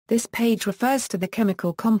This page refers to the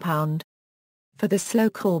chemical compound. For the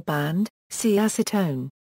slowcore band, see acetone.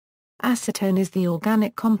 Acetone is the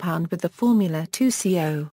organic compound with the formula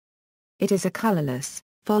 2CO. It is a colorless,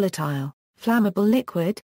 volatile, flammable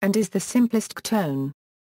liquid, and is the simplest ketone.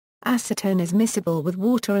 Acetone is miscible with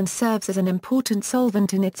water and serves as an important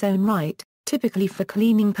solvent in its own right, typically for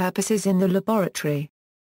cleaning purposes in the laboratory.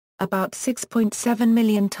 About 6.7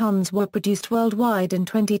 million tons were produced worldwide in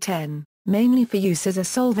 2010, mainly for use as a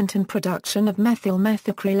solvent and production of methyl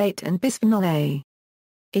methacrylate and bisphenol A.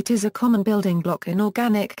 It is a common building block in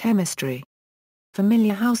organic chemistry.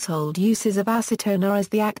 Familiar household uses of acetone are as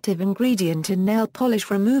the active ingredient in nail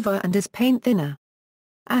polish remover and as paint thinner.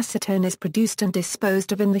 Acetone is produced and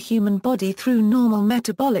disposed of in the human body through normal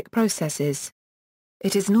metabolic processes.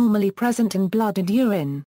 It is normally present in blood and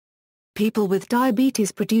urine. People with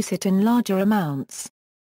diabetes produce it in larger amounts.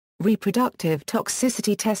 Reproductive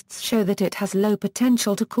toxicity tests show that it has low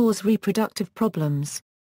potential to cause reproductive problems.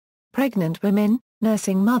 Pregnant women,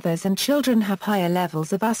 nursing mothers and children have higher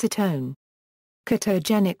levels of acetone.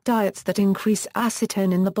 Ketogenic diets that increase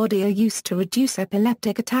acetone in the body are used to reduce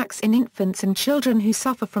epileptic attacks in infants and children who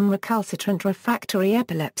suffer from recalcitrant refractory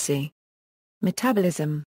epilepsy.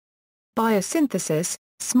 Metabolism Biosynthesis.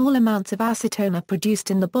 Small amounts of acetone are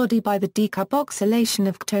produced in the body by the decarboxylation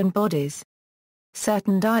of ketone bodies.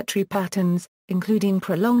 Certain dietary patterns, including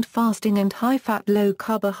prolonged fasting and high-fat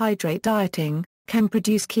low-carbohydrate dieting, can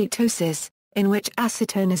produce ketosis, in which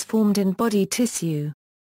acetone is formed in body tissue.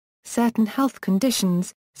 Certain health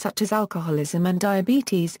conditions, such as alcoholism and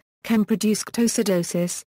diabetes, can produce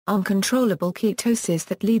ketoacidosis, uncontrollable ketosis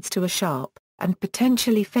that leads to a sharp, and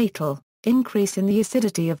potentially fatal, increase in the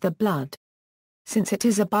acidity of the blood. Since it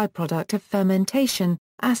is a byproduct of fermentation,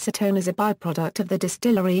 acetone is a byproduct of the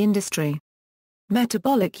distillery industry.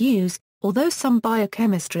 Metabolic use. Although some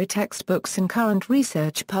biochemistry textbooks and current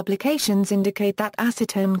research publications indicate that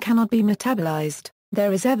acetone cannot be metabolized,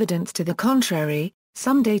 there is evidence to the contrary,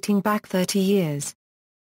 some dating back 30 years.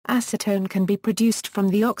 Acetone can be produced from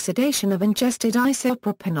the oxidation of ingested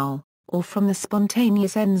isopropanol, or from the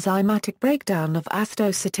spontaneous enzymatic breakdown of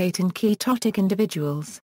acetoacetate in ketotic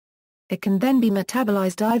individuals. It can then be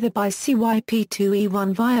metabolized either by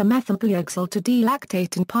CYP2E1 via methylglyoxal to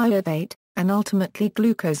D-lactate and pyruvate, and ultimately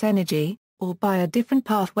glucose energy, or by a different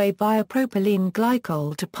pathway via propylene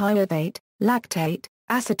glycol to pyruvate, lactate,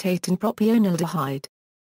 acetate and propionaldehyde.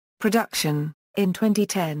 Production. In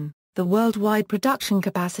 2010, the worldwide production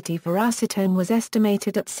capacity for acetone was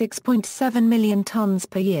estimated at 6.7 million tons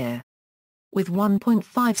per year. With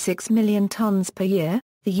 1.56 million tons per year,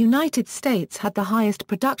 the United States had the highest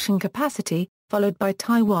production capacity, followed by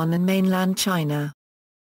Taiwan and mainland China.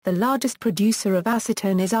 The largest producer of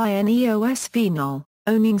acetone is INEOS phenol,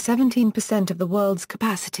 owning 17% of the world's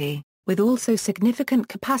capacity, with also significant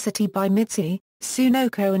capacity by Mitsui,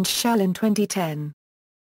 Sunoco and Shell in 2010.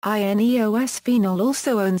 INEOS phenol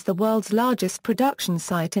also owns the world's largest production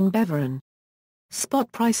site in Beveron.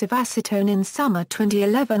 Spot price of acetone in summer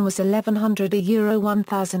 2011 was €1,100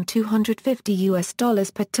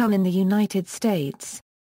 $1,250 per ton in the United States.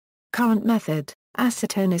 Current method: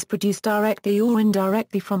 acetone is produced directly or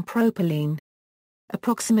indirectly from propylene.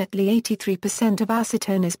 Approximately 83% of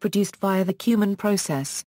acetone is produced via the Cumin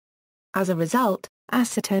process. As a result,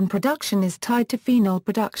 acetone production is tied to phenol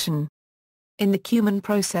production. In the Cumin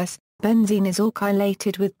process, benzene is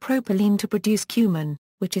alkylated with propylene to produce cumin,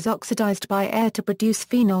 which is oxidized by air to produce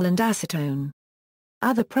phenol and acetone.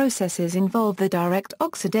 Other processes involve the direct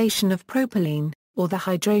oxidation of propylene, or the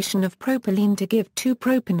hydration of propylene to give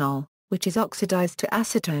 2-propanol, which is oxidized to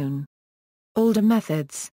acetone. Older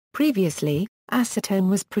methods. Previously, acetone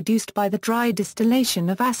was produced by the dry distillation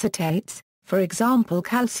of acetates, for example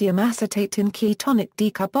calcium acetate in ketonic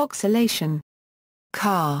decarboxylation.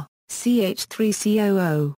 Car,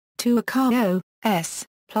 CH3COO, 2-ACAO, S,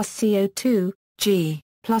 plus CO2, G,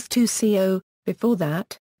 plus 2CO. Before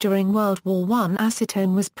that, during World War I,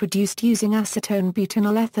 acetone was produced using acetone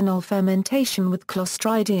butanol ethanol fermentation with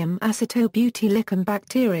Clostridium acetobutylicum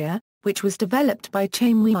bacteria, which was developed by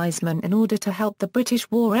Chaim Weizmann in order to help the British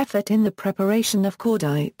war effort in the preparation of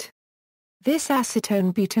cordite. This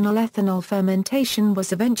acetone butanol ethanol fermentation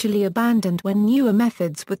was eventually abandoned when newer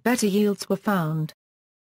methods with better yields were found.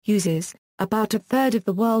 Uses: about a third of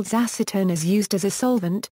the world's acetone is used as a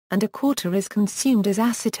solvent, and a quarter is consumed as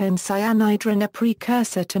acetone cyanhydrin, a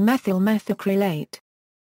precursor to methyl methacrylate.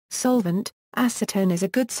 Solvent: acetone is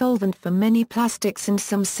a good solvent for many plastics and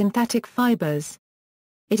some synthetic fibers.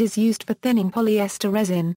 It is used for thinning polyester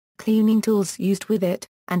resin, cleaning tools used with it,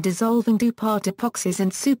 and dissolving two-part epoxies and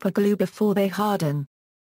superglue before they harden.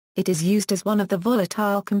 It is used as one of the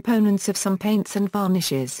volatile components of some paints and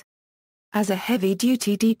varnishes. As a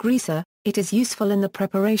heavy-duty degreaser, it is useful in the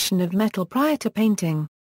preparation of metal prior to painting.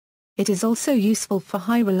 It is also useful for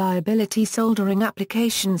high-reliability soldering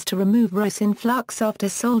applications to remove resin flux after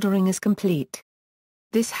soldering is complete.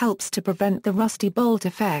 This helps to prevent the rusty bolt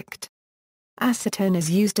effect. Acetone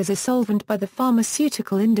is used as a solvent by the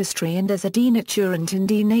pharmaceutical industry and as a denaturant in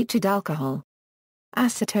denatured alcohol.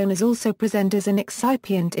 Acetone is also present as an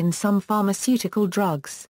excipient in some pharmaceutical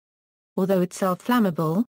drugs. Although itself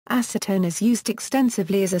flammable, acetone is used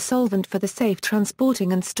extensively as a solvent for the safe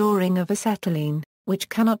transporting and storing of acetylene, which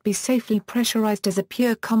cannot be safely pressurized as a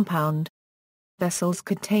pure compound. Vessels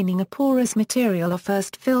containing a porous material are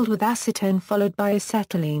first filled with acetone followed by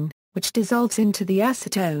acetylene, which dissolves into the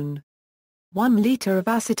acetone. 1 liter of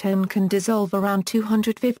acetone can dissolve around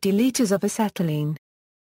 250 liters of acetylene.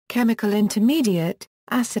 Chemical intermediate,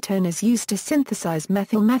 acetone is used to synthesize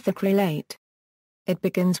methyl methacrylate. It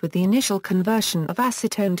begins with the initial conversion of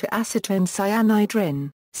acetone to acetone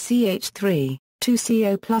cyanhydrin, CH3,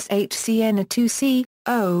 2CO plus HCN, a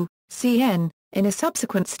 2CO, CN. In a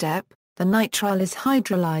subsequent step, the nitrile is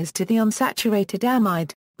hydrolyzed to the unsaturated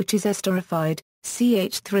amide, which is esterified,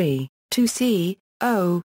 CH3,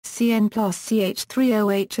 2CO, CN plus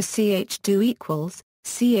CH3OH, a CH2 equals,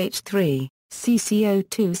 CH3,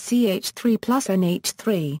 CCO2 CH3 plus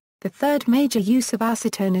NH3. The third major use of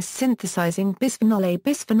acetone is synthesizing bisphenol A.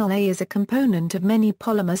 Bisphenol A is a component of many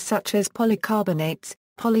polymers such as polycarbonates,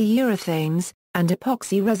 polyurethanes, and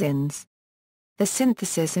epoxy resins. The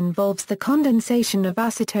synthesis involves the condensation of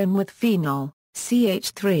acetone with phenol,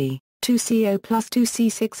 CH3, 2CO plus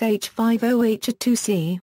 2C6H5OH, a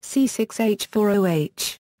 2C,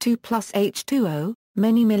 C6H4OH, 2 plus H2O.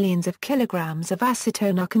 Many millions of kilograms of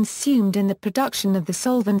acetone are consumed in the production of the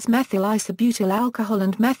solvents methyl isobutyl alcohol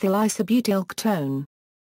and methyl isobutyl ketone.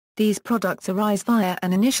 These products arise via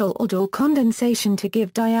an initial Aldol condensation to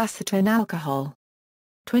give diacetone alcohol.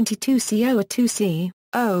 22CO, a 2C,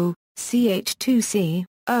 O, CH2C,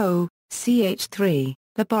 O, CH3.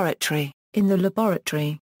 Laboratory. In the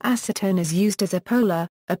laboratory, acetone is used as a polar,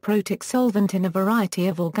 aprotic solvent in a variety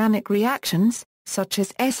of organic reactions, such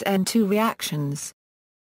as SN2 reactions.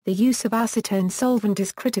 The use of acetone solvent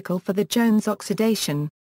is critical for the Jones oxidation.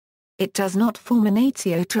 It does not form an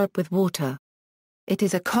azeotrope with water. It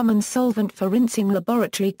is a common solvent for rinsing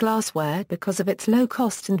laboratory glassware because of its low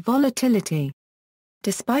cost and volatility.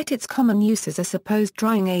 Despite its common use as a supposed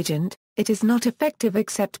drying agent, it is not effective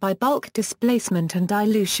except by bulk displacement and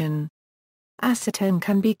dilution. Acetone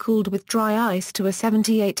can be cooled with dry ice to a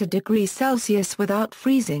 78 degrees Celsius without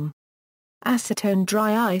freezing. Acetone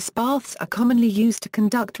dry ice baths are commonly used to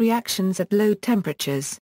conduct reactions at low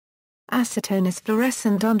temperatures. Acetone is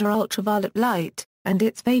fluorescent under ultraviolet light, and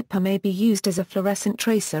its vapor may be used as a fluorescent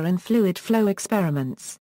tracer in fluid flow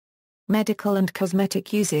experiments. Medical and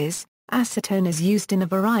cosmetic uses. Acetone is used in a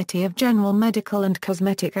variety of general medical and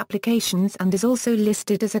cosmetic applications and is also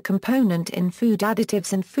listed as a component in food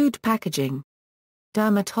additives and food packaging.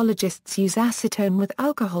 Dermatologists use acetone with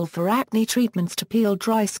alcohol for acne treatments to peel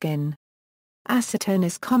dry skin. Acetone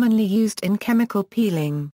is commonly used in chemical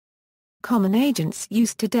peeling. Common agents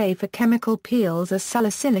used today for chemical peels are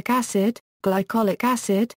salicylic acid, glycolic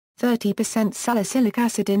acid, 30% salicylic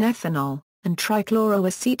acid in ethanol, and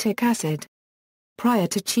trichloroacetic acid. Prior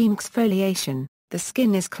to exfoliation, the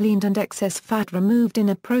skin is cleaned and excess fat removed in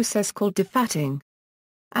a process called defatting.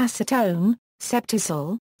 Acetone,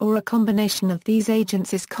 Septisol, or a combination of these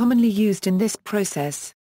agents is commonly used in this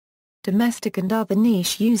process. Domestic and other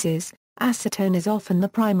niche uses. Acetone is often the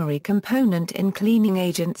primary component in cleaning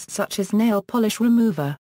agents such as nail polish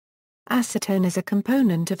remover. Acetone is a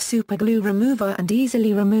component of superglue remover and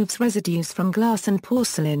easily removes residues from glass and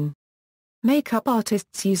porcelain. Makeup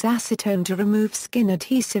artists use acetone to remove skin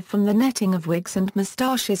adhesive from the netting of wigs and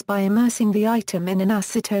moustaches by immersing the item in an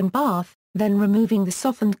acetone bath, then removing the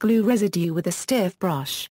softened glue residue with a stiff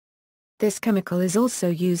brush. This chemical is also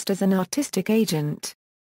used as an artistic agent.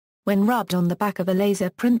 When rubbed on the back of a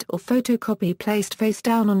laser print or photocopy placed face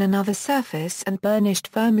down on another surface and burnished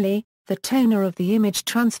firmly, the toner of the image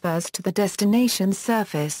transfers to the destination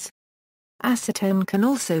surface. Acetone can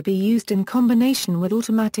also be used in combination with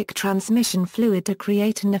automatic transmission fluid to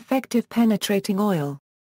create an effective penetrating oil.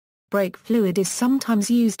 Brake fluid is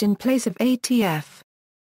sometimes used in place of ATF.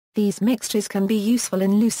 These mixtures can be useful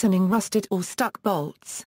in loosening rusted or stuck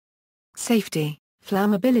bolts. Safety,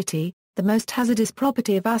 flammability. The most hazardous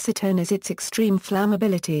property of acetone is its extreme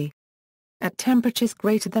flammability. At temperatures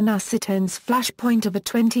greater than acetone's flash point of a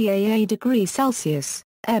 20 degrees Celsius,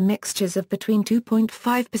 air mixtures of between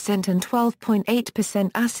 2.5% and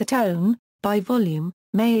 12.8% acetone, by volume,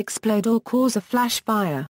 may explode or cause a flash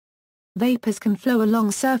fire. Vapors can flow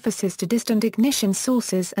along surfaces to distant ignition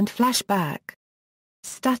sources and flash back.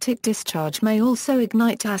 Static discharge may also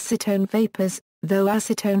ignite acetone vapors, though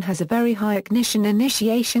acetone has a very high ignition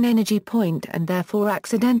initiation energy point and therefore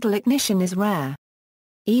accidental ignition is rare.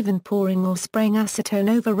 Even pouring or spraying acetone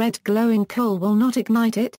over red glowing coal will not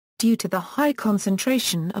ignite it, due to the high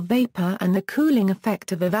concentration of vapor and the cooling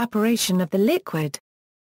effect of evaporation of the liquid.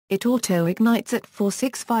 It auto-ignites at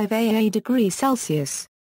 465 AA degrees Celsius.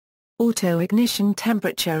 Auto-ignition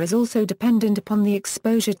temperature is also dependent upon the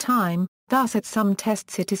exposure time, thus at some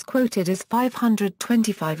tests it is quoted as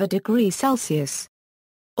 525 degrees Celsius.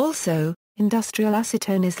 Also, industrial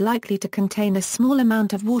acetone is likely to contain a small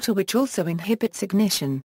amount of water which also inhibits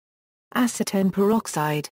ignition. Acetone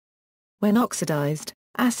peroxide. When oxidized,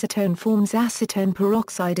 acetone forms acetone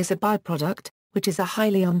peroxide as a byproduct, which is a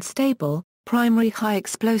highly unstable, primary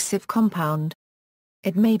high-explosive compound.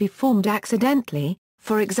 It may be formed accidentally,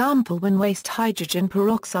 for example when waste hydrogen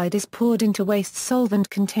peroxide is poured into waste solvent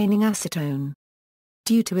containing acetone.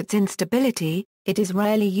 Due to its instability, it is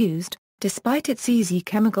rarely used, despite its easy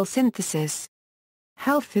chemical synthesis.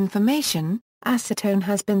 Health information. Acetone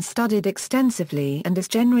has been studied extensively and is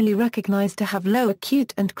generally recognized to have low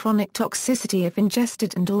acute and chronic toxicity if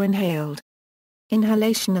ingested and/or inhaled.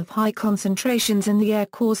 Inhalation of high concentrations in the air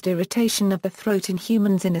caused irritation of the throat in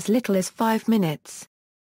humans in as little as 5 minutes.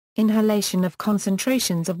 Inhalation of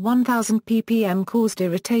concentrations of 1000 ppm caused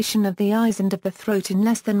irritation of the eyes and of the throat in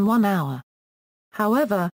less than 1 hour.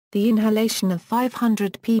 However, the inhalation of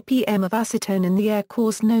 500 ppm of acetone in the air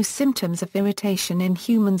caused no symptoms of irritation in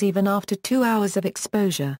humans even after 2 hours of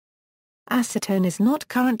exposure. Acetone is not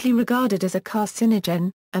currently regarded as a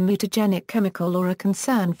carcinogen, a mutagenic chemical or a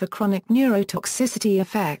concern for chronic neurotoxicity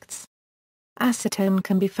effects. Acetone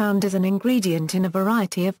can be found as an ingredient in a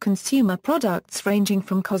variety of consumer products ranging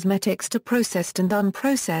from cosmetics to processed and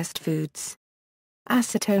unprocessed foods.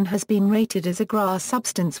 Acetone has been rated as a GRAS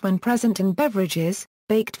substance when present in beverages,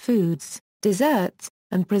 baked foods, desserts,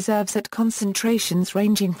 and preserves at concentrations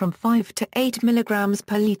ranging from 5 to 8 mg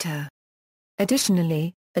per liter.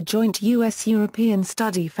 Additionally, a joint US-European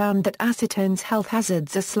study found that acetone's health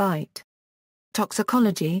hazards are slight.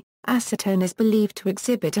 Toxicology. Acetone is believed to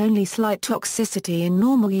exhibit only slight toxicity in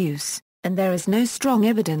normal use, and there is no strong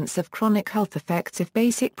evidence of chronic health effects if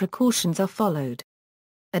basic precautions are followed.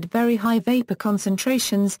 At very high vapor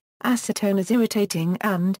concentrations, acetone is irritating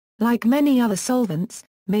and, like many other solvents,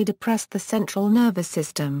 may depress the central nervous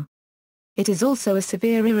system. It is also a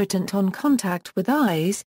severe irritant on contact with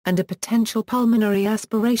eyes, and a potential pulmonary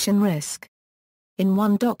aspiration risk. In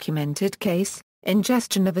one documented case,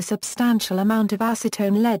 ingestion of a substantial amount of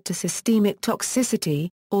acetone led to systemic toxicity,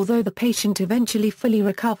 although the patient eventually fully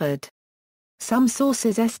recovered. Some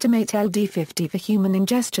sources estimate LD50 for human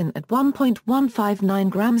ingestion at 1.159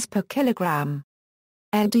 grams per kilogram.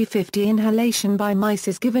 LD50 inhalation by mice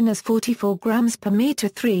is given as 44 grams per meter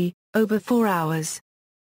 3, over 4 hours.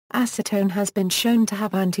 Acetone has been shown to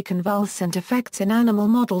have anticonvulsant effects in animal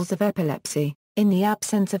models of epilepsy, in the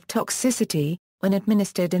absence of toxicity, when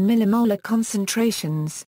administered in millimolar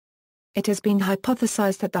concentrations. It has been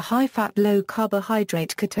hypothesized that the high-fat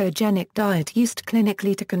low-carbohydrate ketogenic diet used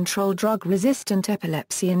clinically to control drug-resistant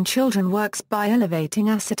epilepsy in children works by elevating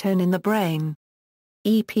acetone in the brain.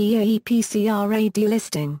 EPA/EPCRA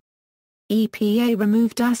delisting. EPA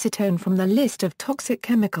removed acetone from the list of toxic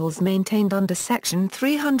chemicals maintained under Section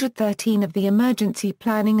 313 of the Emergency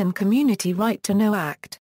Planning and Community Right to Know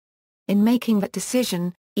Act. In making that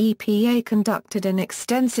decision, EPA conducted an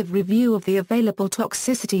extensive review of the available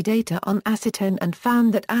toxicity data on acetone and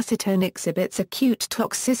found that acetone exhibits acute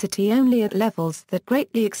toxicity only at levels that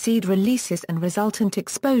greatly exceed releases and resultant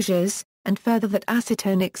exposures, and further that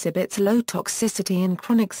acetone exhibits low toxicity in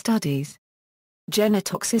chronic studies.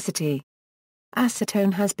 Genotoxicity.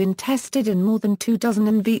 Acetone has been tested in more than 24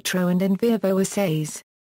 in vitro and in vivo assays.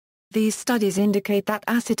 These studies indicate that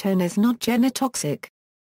acetone is not genotoxic.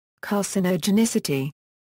 Carcinogenicity.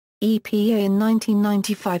 EPA in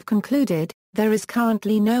 1995 concluded, there is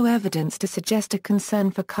currently no evidence to suggest a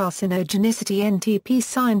concern for carcinogenicity. NTP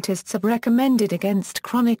scientists have recommended against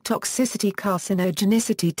chronic toxicity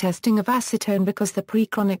carcinogenicity testing of acetone because the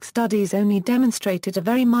prechronic studies only demonstrated a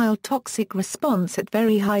very mild toxic response at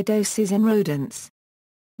very high doses in rodents.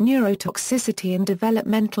 Neurotoxicity and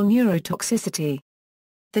developmental neurotoxicity.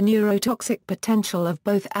 The neurotoxic potential of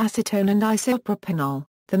both acetone and isopropanol,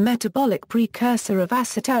 the metabolic precursor of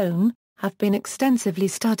acetone, have been extensively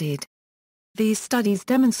studied. These studies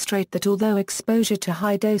demonstrate that although exposure to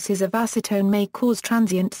high doses of acetone may cause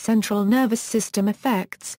transient central nervous system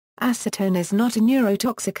effects, acetone is not a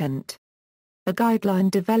neurotoxicant. A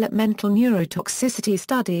guideline developmental neurotoxicity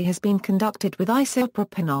study has been conducted with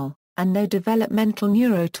isopropanol, and no developmental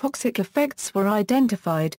neurotoxic effects were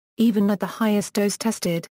identified, even at the highest dose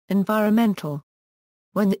tested, environmental.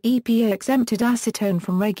 When the EPA exempted acetone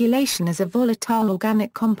from regulation as a volatile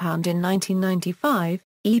organic compound in 1995,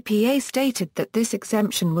 EPA stated that this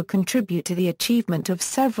exemption would contribute to the achievement of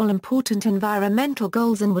several important environmental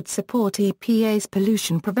goals and would support EPA's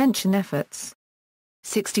pollution prevention efforts.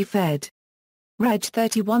 60 Fed. Reg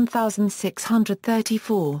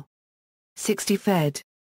 31634. 60 Fed.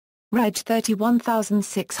 Reg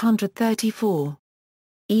 31634.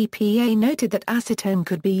 EPA noted that acetone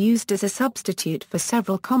could be used as a substitute for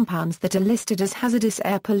several compounds that are listed as hazardous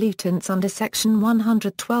air pollutants under Section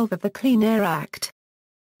 112 of the Clean Air Act.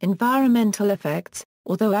 Environmental effects.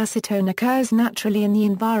 Although acetone occurs naturally in the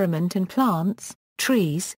environment in plants,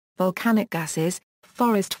 trees, volcanic gases,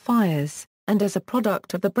 forest fires, and as a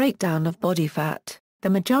product of the breakdown of body fat, the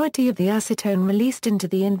majority of the acetone released into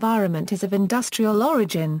the environment is of industrial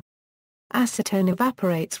origin. Acetone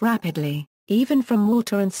evaporates rapidly, even from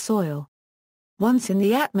water and soil. Once in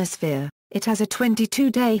the atmosphere, it has a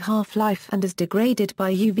 22-day half-life and is degraded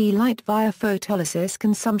by UV light via photolysis.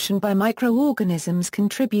 Consumption by microorganisms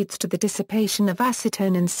contributes to the dissipation of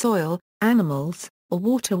acetone in soil, animals, or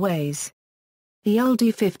waterways. The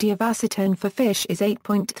LD50 of acetone for fish is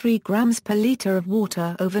 8.3 grams per liter of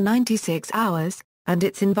water over 96 hours, and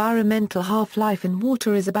its environmental half-life in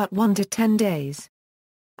water is about 1 to 10 days.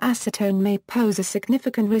 Acetone may pose a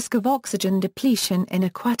significant risk of oxygen depletion in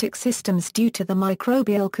aquatic systems due to the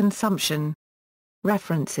microbial consumption.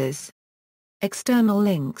 References. External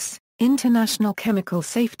links: International Chemical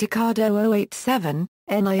Safety Card 0087,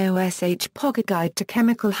 NIOSH Pocket Guide to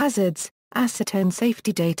Chemical Hazards, Acetone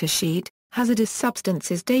Safety Data Sheet, Hazardous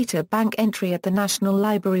Substances Data Bank Entry at the National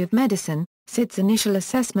Library of Medicine, SIDS Initial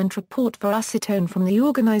Assessment Report for Acetone from the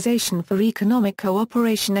Organization for Economic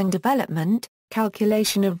Cooperation and Development,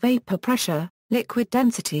 Calculation of vapor pressure, liquid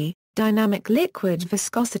density, dynamic liquid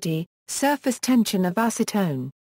viscosity, surface tension of acetone.